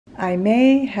I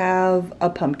may have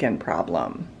a pumpkin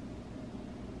problem.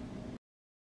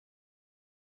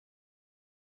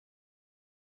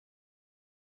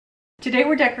 Today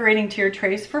we're decorating tiered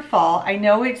trays for fall. I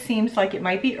know it seems like it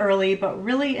might be early, but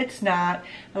really it's not.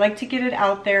 I like to get it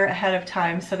out there ahead of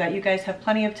time so that you guys have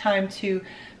plenty of time to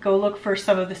go look for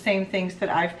some of the same things that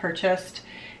I've purchased,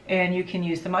 and you can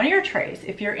use them on your trays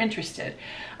if you're interested.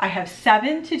 I have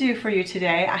 7 to do for you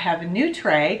today. I have a new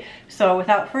tray, so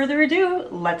without further ado,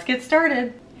 let's get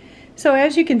started. So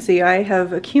as you can see, I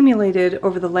have accumulated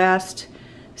over the last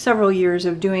several years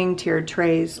of doing tiered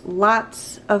trays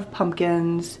lots of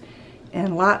pumpkins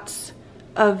and lots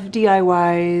of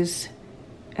DIYs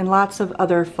and lots of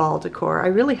other fall decor. I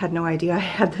really had no idea I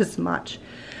had this much.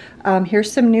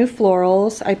 Here's some new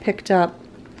florals I picked up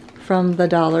from the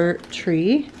Dollar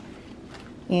Tree,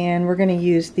 and we're going to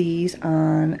use these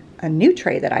on a new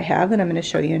tray that I have that I'm going to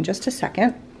show you in just a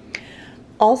second.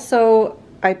 Also,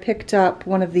 I picked up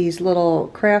one of these little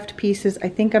craft pieces. I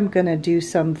think I'm going to do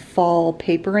some fall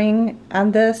papering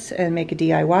on this and make a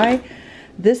DIY.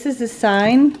 This is a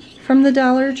sign from the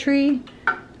Dollar Tree.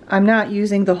 I'm not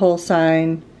using the whole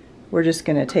sign. We're just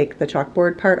going to take the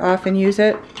chalkboard part off and use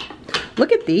it.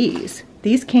 Look at these.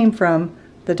 These came from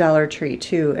the Dollar Tree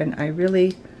too, and I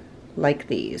really like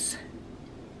these.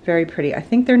 Very pretty. I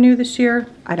think they're new this year.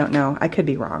 I don't know. I could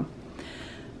be wrong.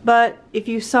 But if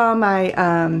you saw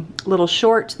my little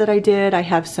short that I did, I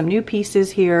have some new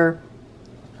pieces here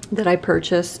that I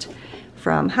purchased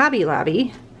from Hobby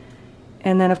Lobby.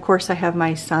 And then of course I have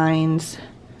my signs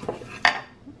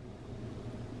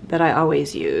that I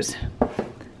always use.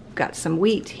 I've got some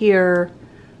wheat here.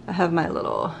 I have my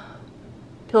little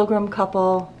pilgrim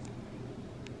couple.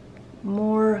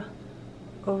 More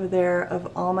over there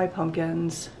of all my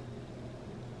pumpkins.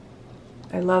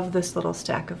 I love this little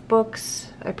stack of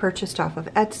books I purchased off of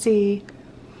Etsy.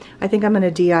 I think I'm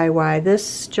going to DIY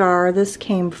this jar. This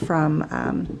came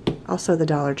from also the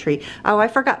Dollar Tree. Oh, I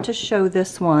forgot to show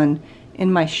this one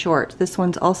in my short. This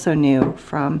one's also new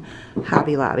from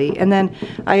Hobby Lobby. And then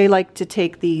I like to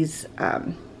take these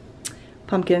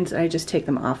pumpkins and I just take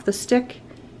them off the stick.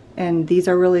 And these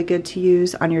are really good to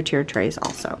use on your tiered trays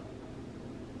also.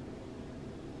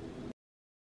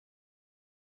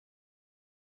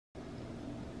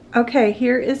 Okay,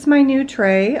 here is my new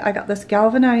tray. I got this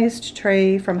galvanized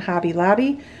tray from Hobby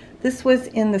Lobby. This was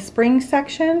in the spring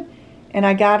section and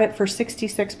I got it for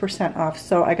 66% off.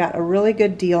 So I got a really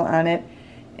good deal on it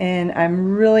and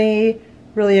I'm really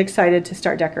excited to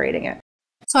start decorating it.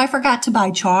 So I forgot to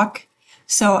buy chalk.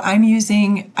 So I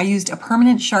used a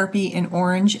permanent Sharpie in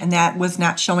orange, and that was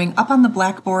not showing up on the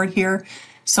blackboard here.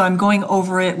 So I'm going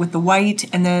over it with the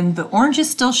white, and then the orange is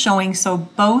still showing. So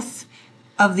both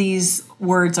of these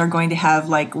words are going to have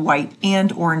like white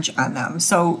and orange on them.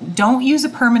 So don't use a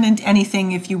permanent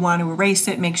anything if you want to erase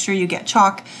it. Make sure you get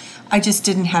chalk. I just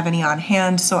didn't have any on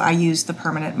hand, so I used the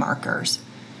permanent markers.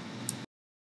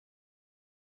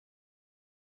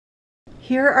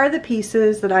 Here are the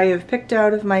pieces that I have picked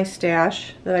out of my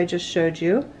stash that I just showed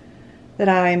you that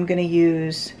I'm going to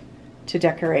use to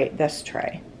decorate this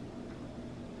tray.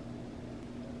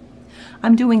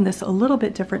 I'm doing this a little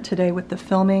bit different today with the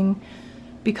filming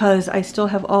because I still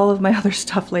have all of my other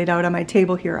stuff laid out on my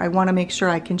table here. I want to make sure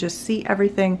I can just see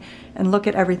everything and look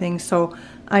at everything, so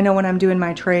I know when I'm doing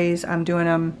my trays, I'm doing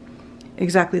them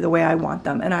exactly the way I want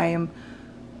them, and I am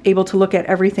able to look at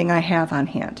everything I have on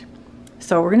hand.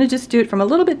 So we're going to just do it from a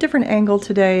little bit different angle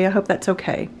today. I hope that's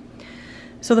okay.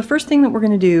 So the first thing that we're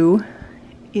going to do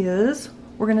is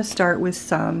we're going to start with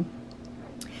some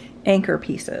anchor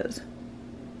pieces.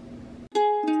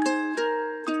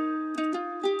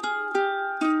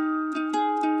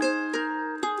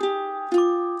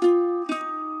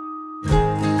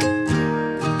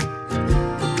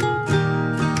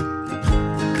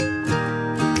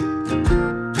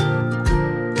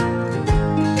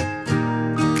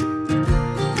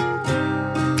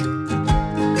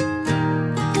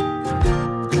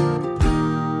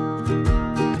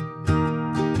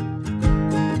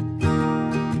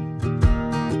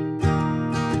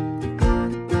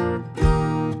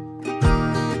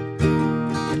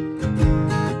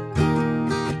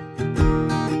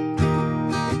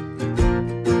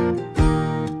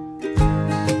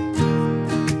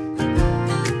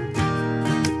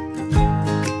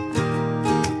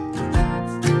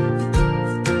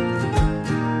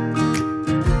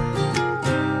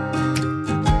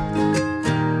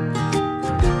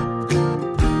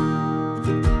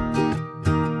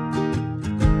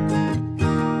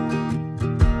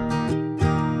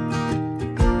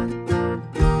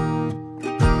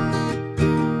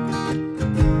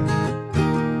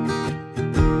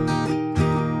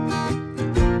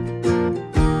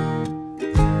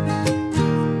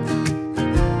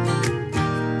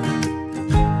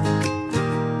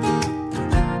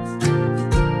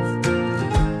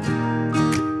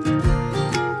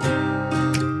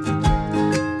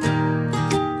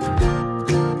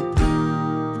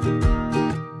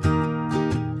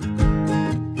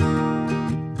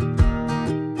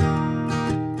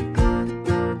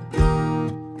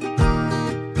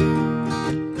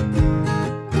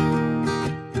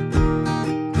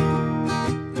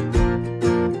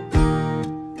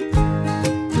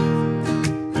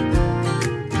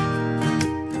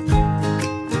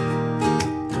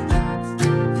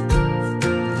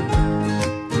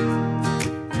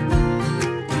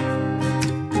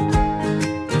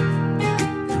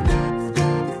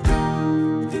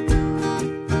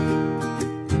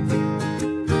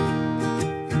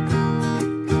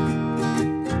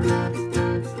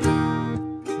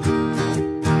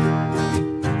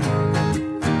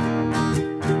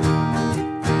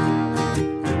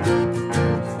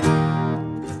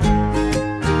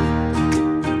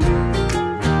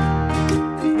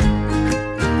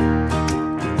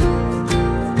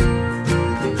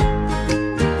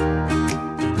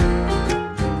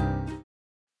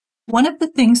 One of the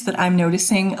things that I'm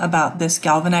noticing about this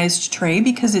galvanized tray,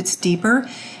 because it's deeper,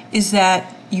 is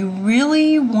that you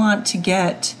really want to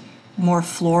get more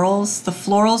florals. The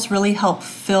florals really help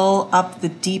fill up the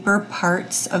deeper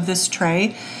parts of this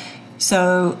tray.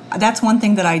 So that's one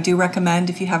thing that I do recommend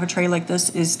if you have a tray like this,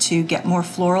 is to get more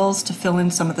florals to fill in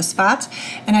some of the spots.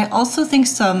 And I also think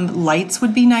some lights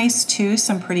would be nice too,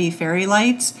 some pretty fairy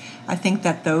lights. I think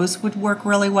that those would work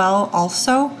really well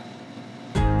also.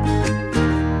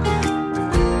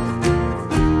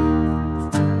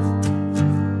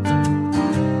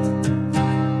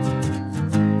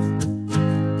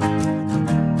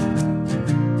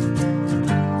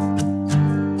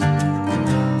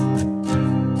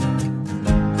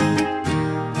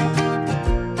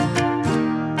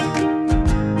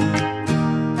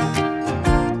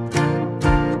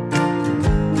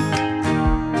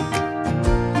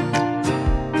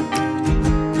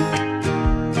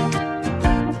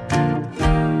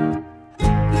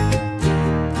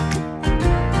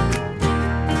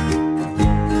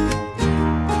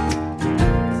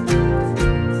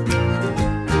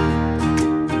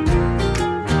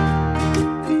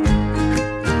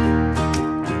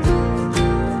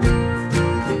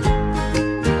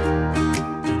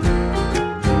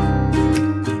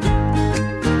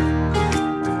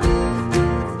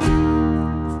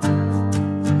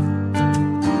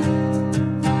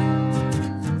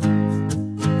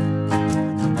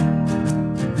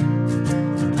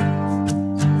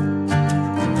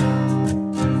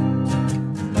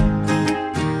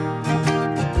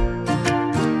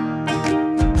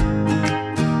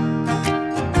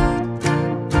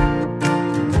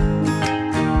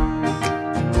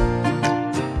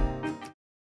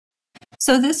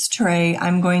 So this tray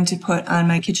I'm going to put on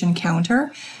my kitchen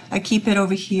counter. I keep it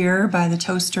over here by the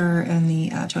toaster and the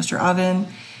toaster oven,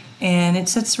 and it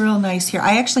sits real nice here.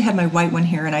 I actually had my white one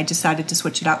here and I decided to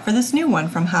switch it out for this new one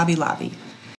from Hobby Lobby.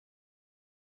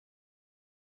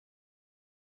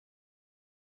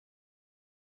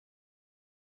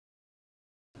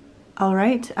 All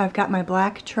right, I've got my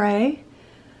black tray.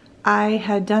 I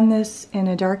had done this in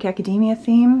a dark academia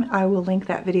theme. I will link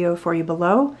that video for you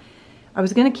below. I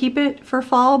was going to keep it for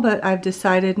fall, but I've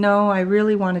decided no, I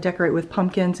really want to decorate with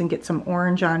pumpkins and get some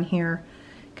orange on here,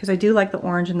 because I do like the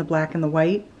orange and the black and the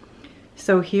white.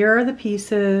 So here are the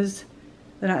pieces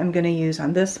that I'm going to use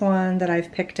on this one that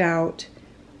I've picked out,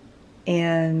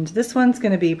 and this one's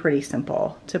going to be pretty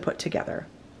simple to put together.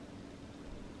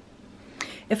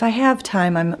 If I have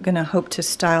time, I'm going to hope to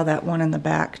style that one in the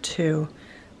back too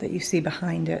that you see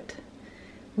behind it.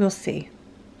 We'll see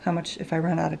how much, if I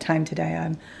run out of time today.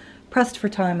 I'm pressed for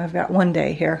time. I've got one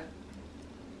day here.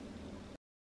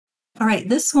 All right,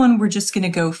 this one we're just going to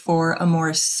go for a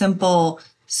more simple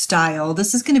style.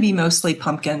 This is going to be mostly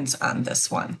pumpkins on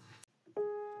this one.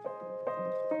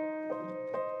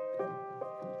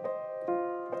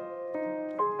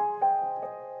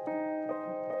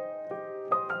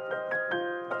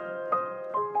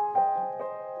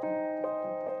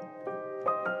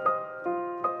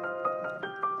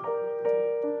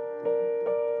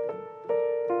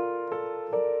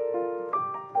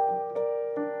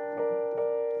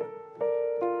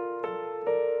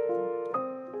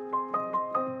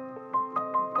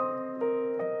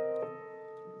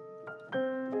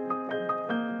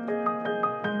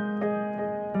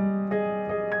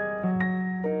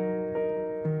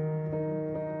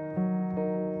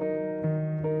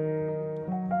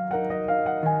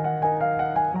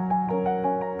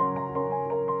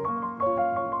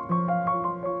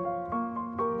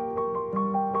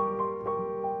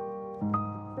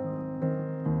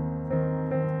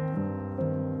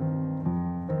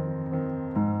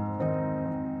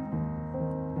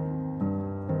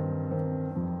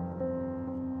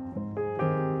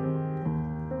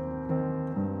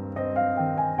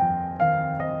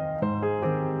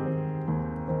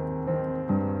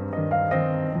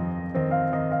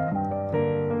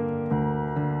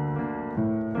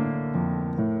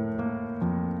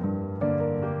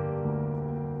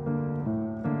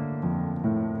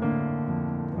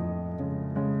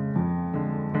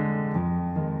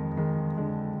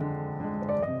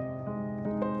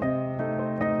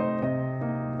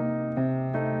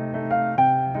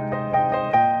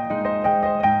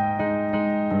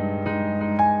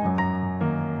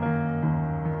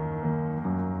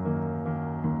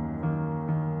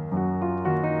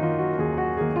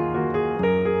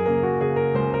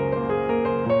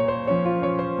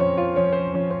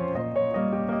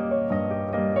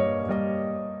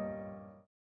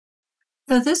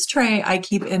 So this tray I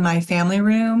keep in my family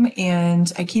room, and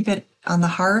I keep it on the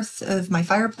hearth of my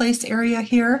fireplace area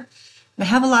here. I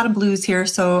have a lot of blues here,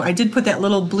 so I did put that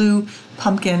little blue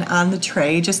pumpkin on the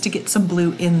tray just to get some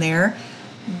blue in there.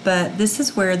 But this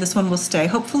is where this one will stay.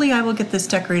 Hopefully I will get this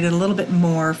decorated a little bit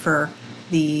more for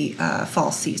the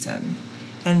fall season.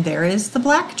 And there is the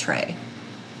black tray.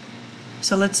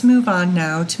 So let's move on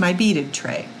now to my beaded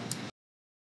tray.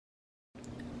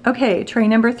 Okay, tray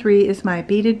number 3 is my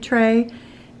beaded tray,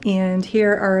 and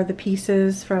here are the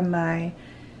pieces from my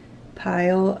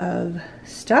pile of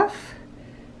stuff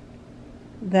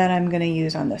that I'm going to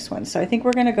use on this one. So I think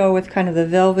we're going to go with kind of the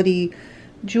velvety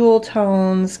jewel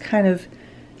tones, kind of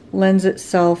lends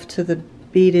itself to the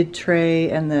beaded tray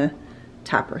and the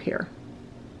topper here.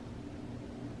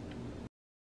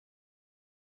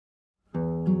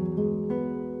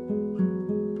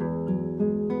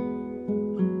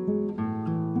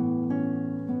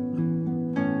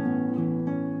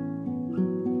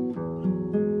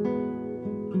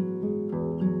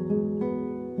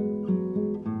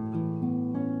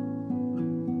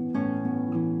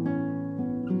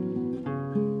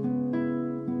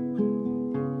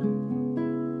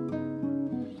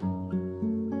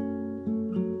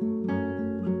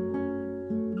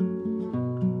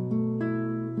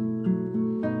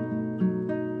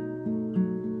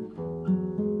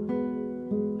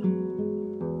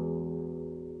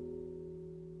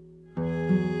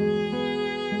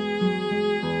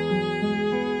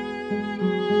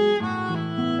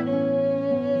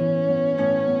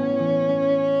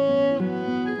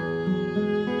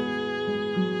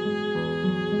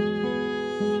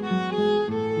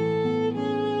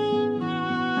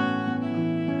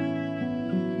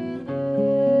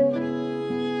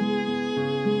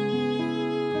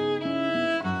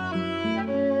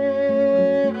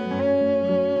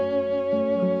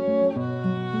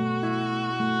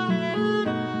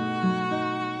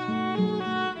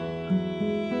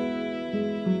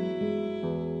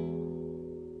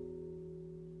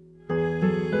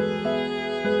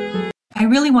 I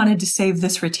really wanted to save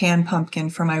this rattan pumpkin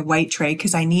for my white tray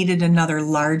because I needed another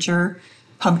larger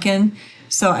pumpkin.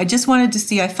 So I just wanted to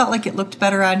see, I felt like it looked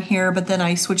better on here, but then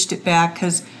I switched it back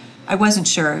because I wasn't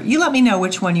sure. You let me know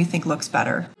which one you think looks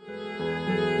better.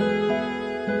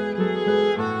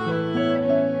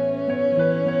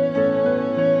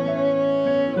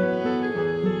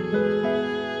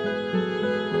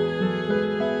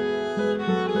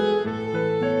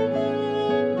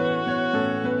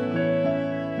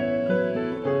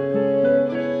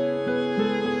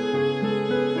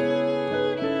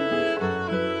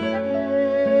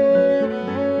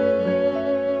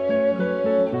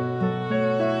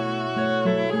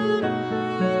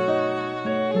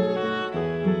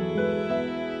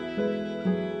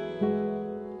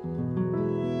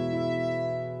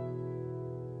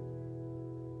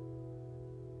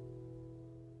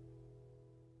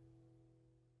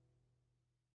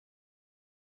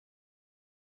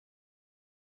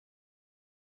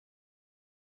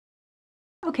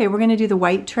 Okay, we're going to do the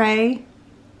white tray,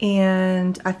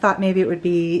 and I thought maybe it would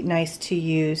be nice to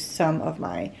use some of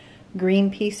my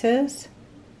green pieces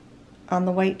on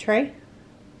the white tray.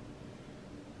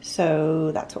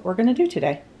 So that's what we're going to do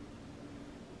today.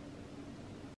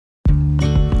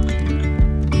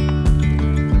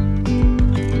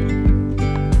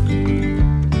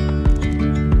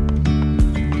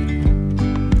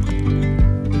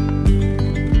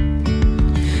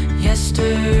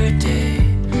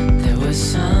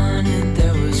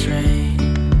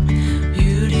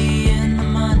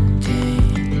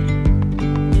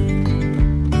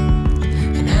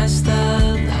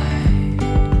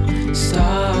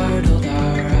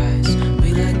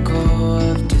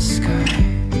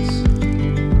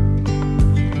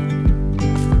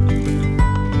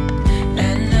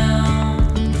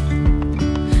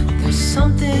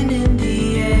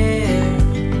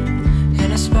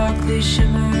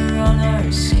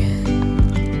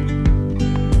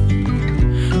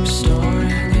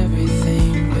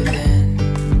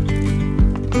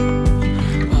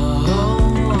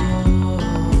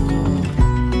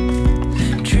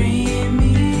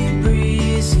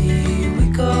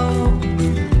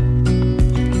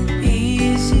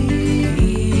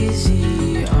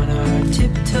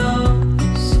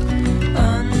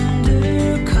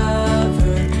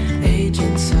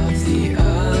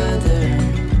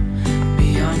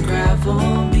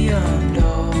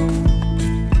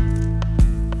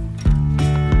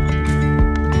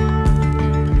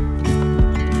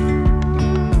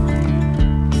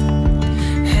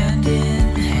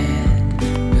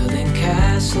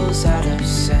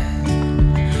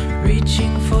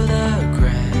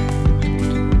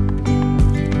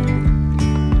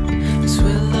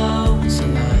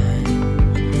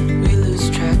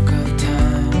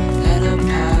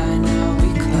 Now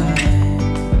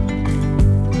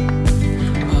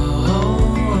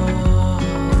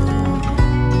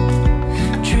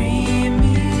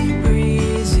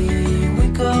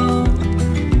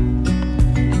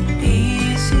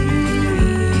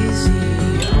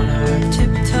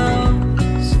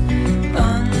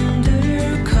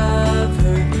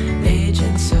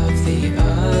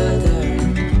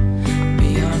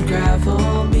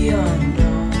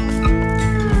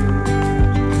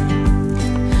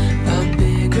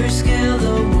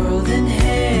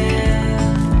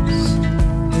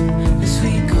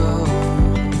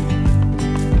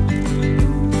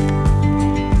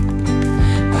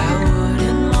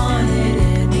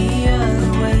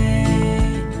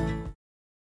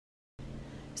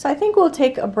So I think we'll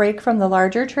take a break from the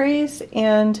larger trays,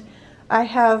 and I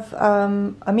have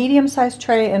a medium-sized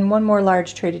tray and one more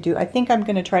large tray to do. I think I'm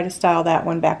going to try to style that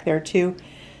one back there too,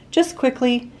 just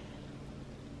quickly.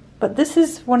 But this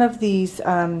is one of these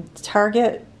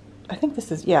Target, I think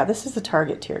this is, yeah, this is the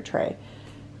Target tier tray.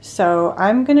 So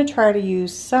I'm going to try to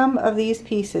use some of these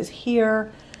pieces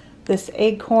here. This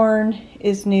acorn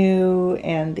is new,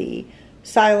 and the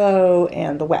silo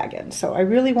and the wagon. So I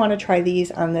really want to try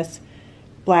these on this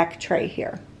black tray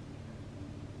here.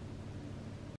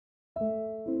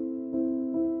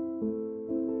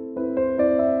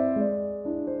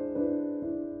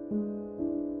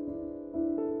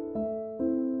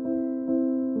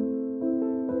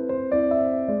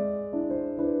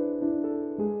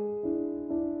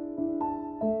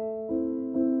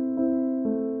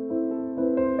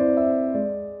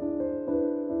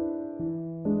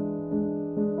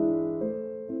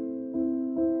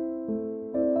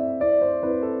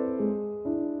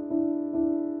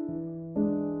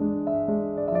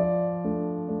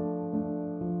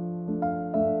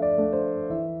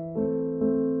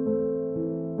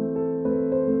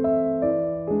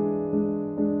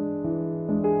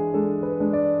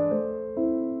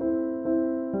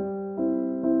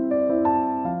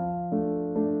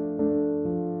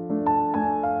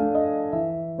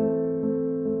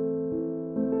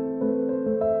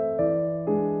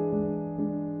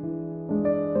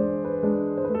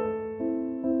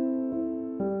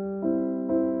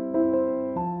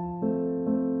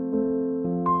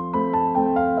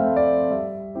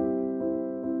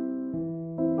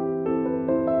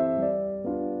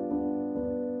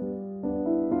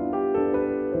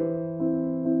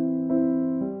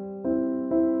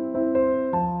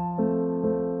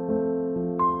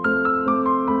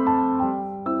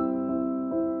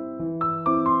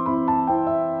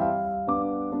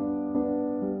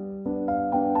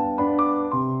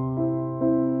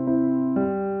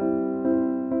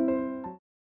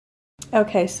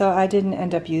 Okay, so I didn't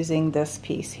end up using this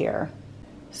piece here.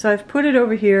 So I've put it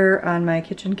over here on my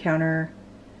kitchen counter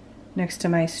next to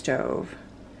my stove.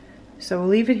 So we'll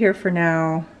leave it here for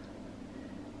now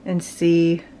and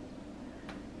see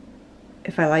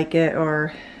if I like it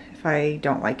or if I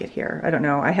don't like it here. I don't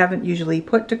know. I haven't usually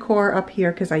put decor up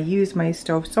here because I use my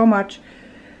stove so much.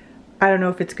 I don't know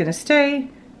if it's gonna stay,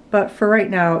 but for right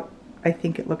now, I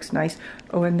think it looks nice.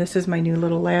 Oh, and this is my new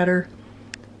little ladder.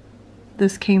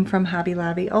 This came from Hobby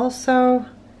Lobby also.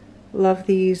 Love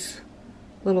these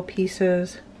little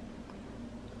pieces.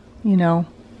 You know,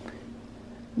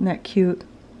 isn't that cute?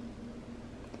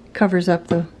 Covers up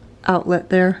the outlet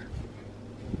there.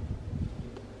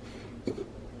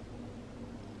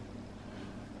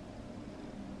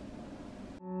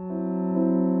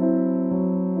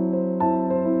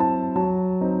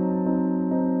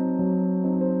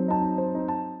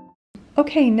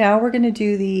 Okay, now we're going to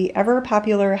do the ever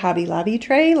popular Hobby Lobby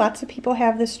tray. Lots of people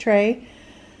have this tray.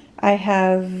 I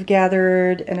have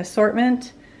gathered an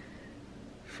assortment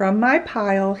from my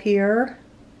pile here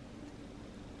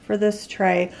for this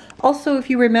tray. Also, if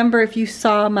you remember, if you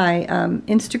saw my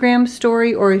Instagram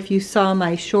story or if you saw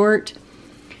my short,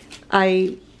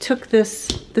 I took this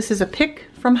is a pick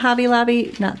from Hobby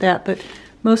Lobby, not that, but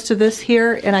most of this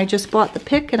here, and I just bought the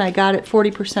pick and I got it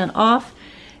 40% off.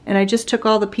 And I just took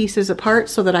all the pieces apart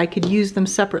so that I could use them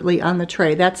separately on the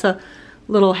tray. That's a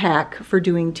little hack for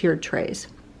doing tiered trays.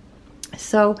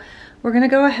 So we're gonna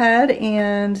go ahead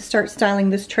and start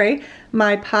styling this tray.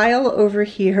 My pile over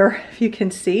here, if you can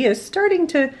see, is starting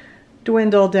to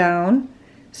dwindle down.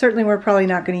 Certainly we're probably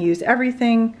not gonna use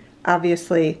everything,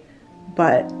 obviously,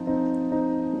 but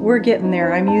we're getting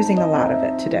there. I'm using a lot of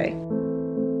it today.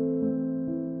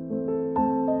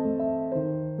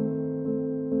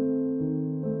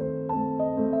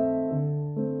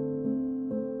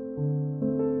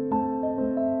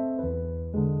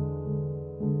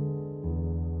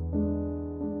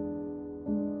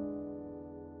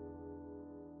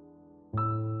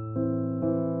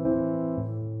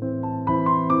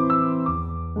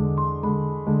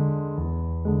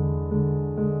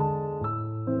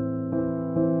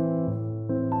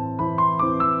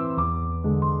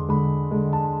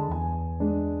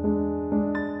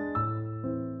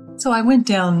 So I went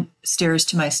downstairs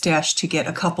to my stash to get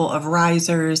a couple of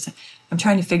risers. I'm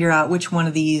trying to figure out which one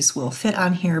of these will fit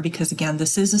on here because, again,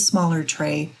 this is a smaller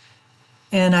tray.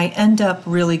 And I end up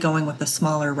really going with the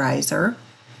smaller riser,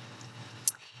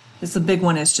 because the big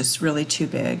one is just really too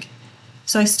big.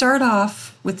 So I start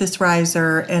off with this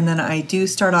riser, and then I do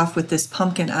start off with this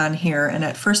pumpkin on here. And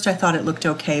at first I thought it looked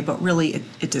okay, but really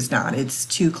it does not. It's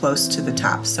too close to the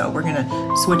top. So we're going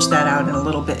to switch that out in a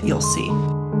little bit, you'll see.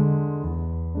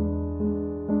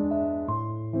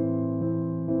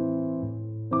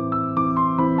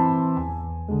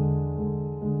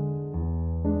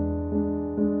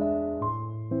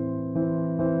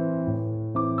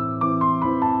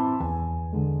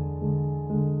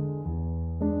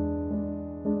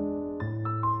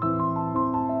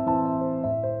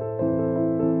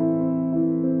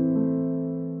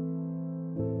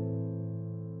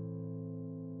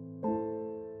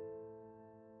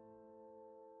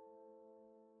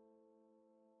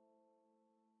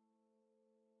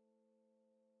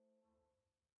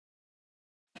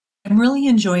 I'm really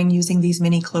enjoying using these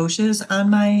mini cloches on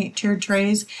my tiered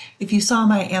trays. If you saw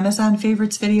my Amazon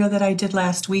favorites video that I did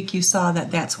last week, you saw that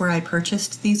that's where I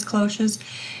purchased these cloches.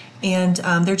 And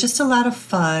they're just a lot of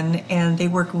fun, and they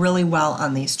work really well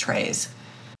on these trays.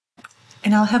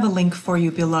 And I'll have a link for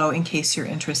you below in case you're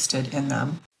interested in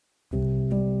them.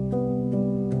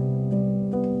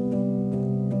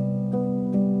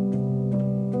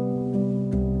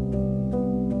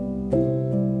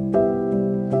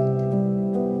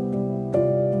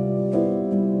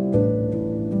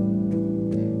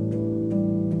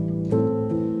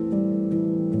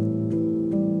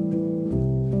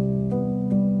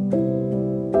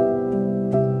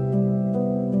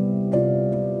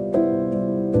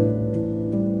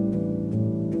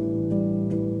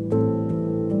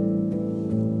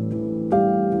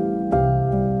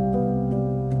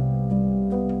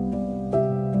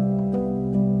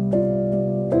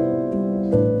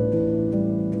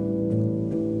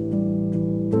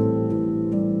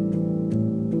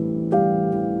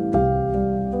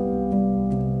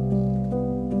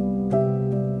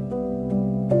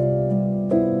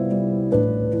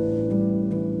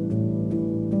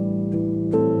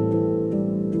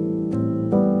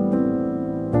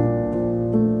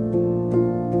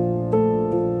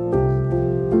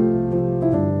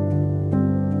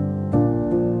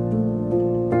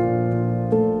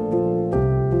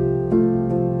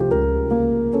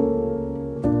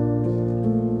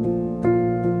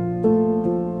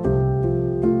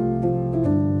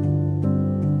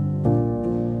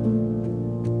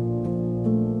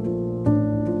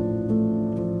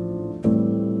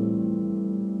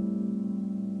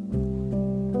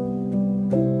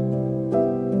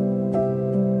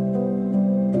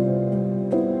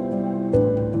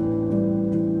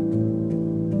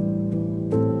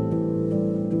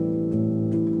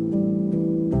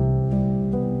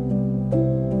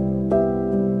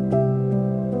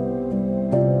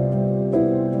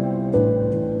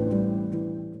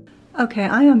 Okay,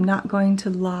 I am not going to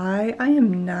lie. I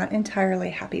am not entirely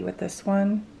happy with this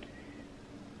one,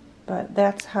 but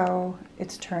that's how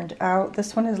it's turned out.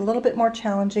 This one is a little bit more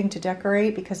challenging to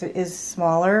decorate because it is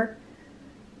smaller.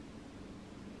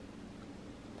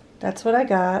 That's what I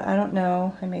got. I don't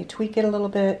know. I may tweak it a little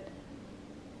bit,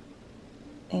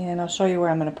 and I'll show you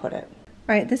where I'm going to put it.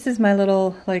 All right, this is my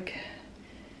little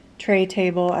tray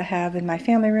table I have in my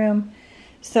family room.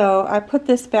 So I put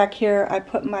this back here. I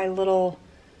put my little,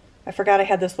 I forgot I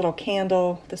had this little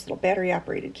candle, this little battery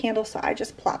operated candle, so I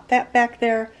just plopped that back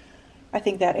there. I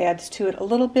think that adds to it a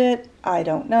little bit. I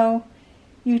don't know.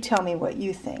 You tell me what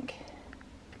you think.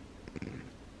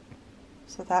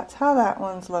 So that's how that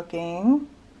one's looking.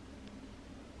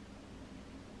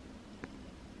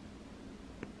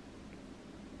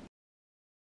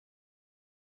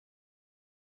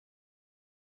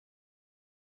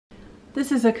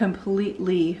 This is a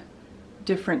completely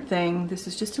different thing. This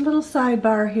is just a little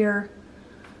sidebar here.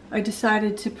 I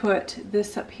decided to put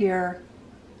this up here,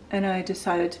 and I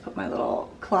decided to put my little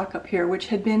clock up here, which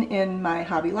had been in my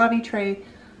Hobby Lobby tray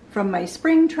from my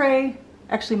spring tray,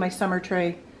 actually my summer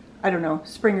tray. I don't know,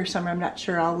 spring or summer, I'm not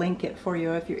sure. I'll link it for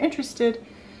you if you're interested.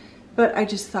 But I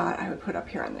just thought I would put up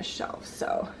here on the shelf,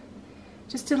 so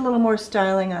just did a little more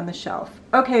styling on the shelf.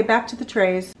 Okay, back to the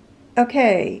trays.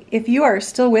 Okay, if you are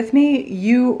still with me,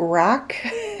 you rock.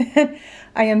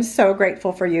 I am so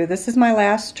grateful for you. This is my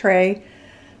last tray.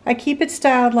 I keep it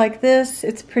styled like this.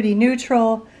 It's pretty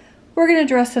neutral. We're going to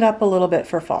dress it up a little bit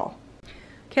for fall.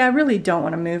 Okay, I really don't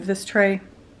want to move this tray,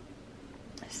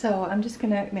 so I'm just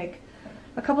going to make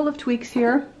a couple of tweaks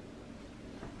here.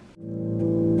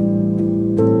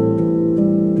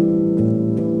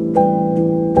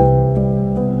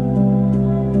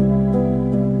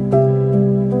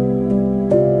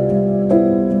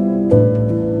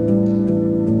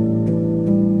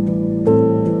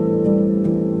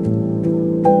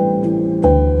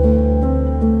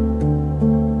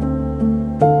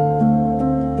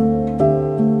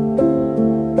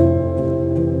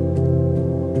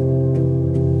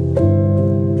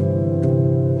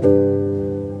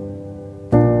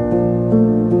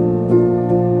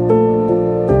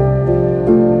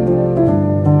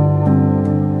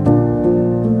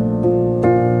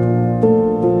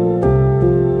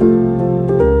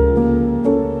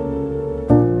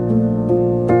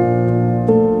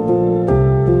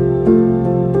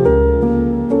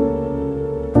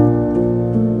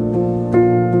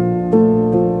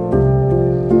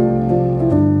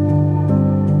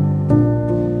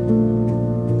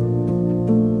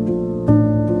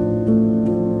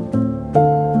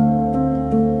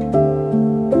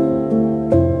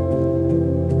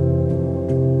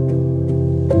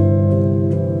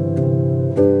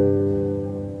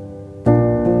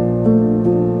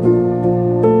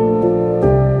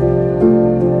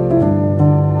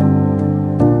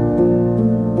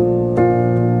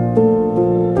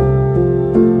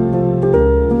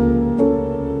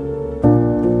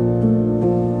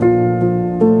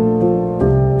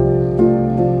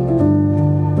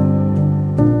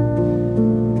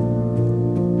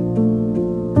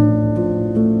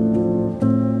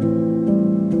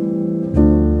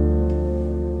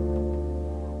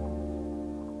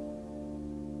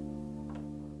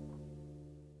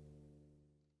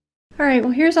 right,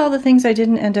 well here's all the things I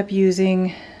didn't end up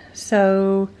using.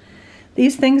 So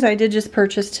these things I did just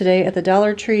purchase today at the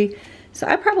Dollar Tree. So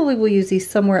I probably will use these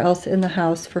somewhere else in the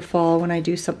house for fall when I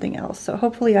do something else. So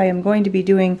hopefully I am going to be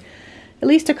doing at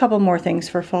least a couple more things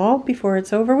for fall before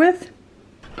it's over with.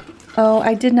 Oh,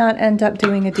 I did not end up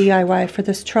doing a DIY for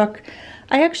this truck.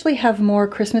 I actually have more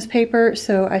Christmas paper,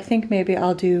 so I think maybe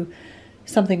I'll do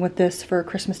something with this for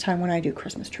Christmas time when I do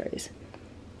Christmas trays.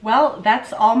 Well,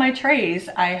 that's all my trays.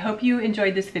 I hope you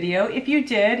enjoyed this video. If you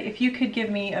did, if you could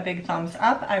give me a big thumbs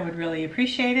up, I would really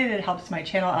appreciate it. It helps my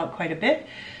channel out quite a bit.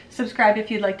 Subscribe if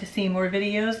you'd like to see more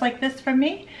videos like this from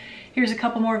me. Here's a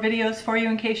couple more videos for you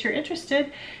in case you're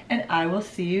interested, and I will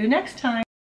see you next time.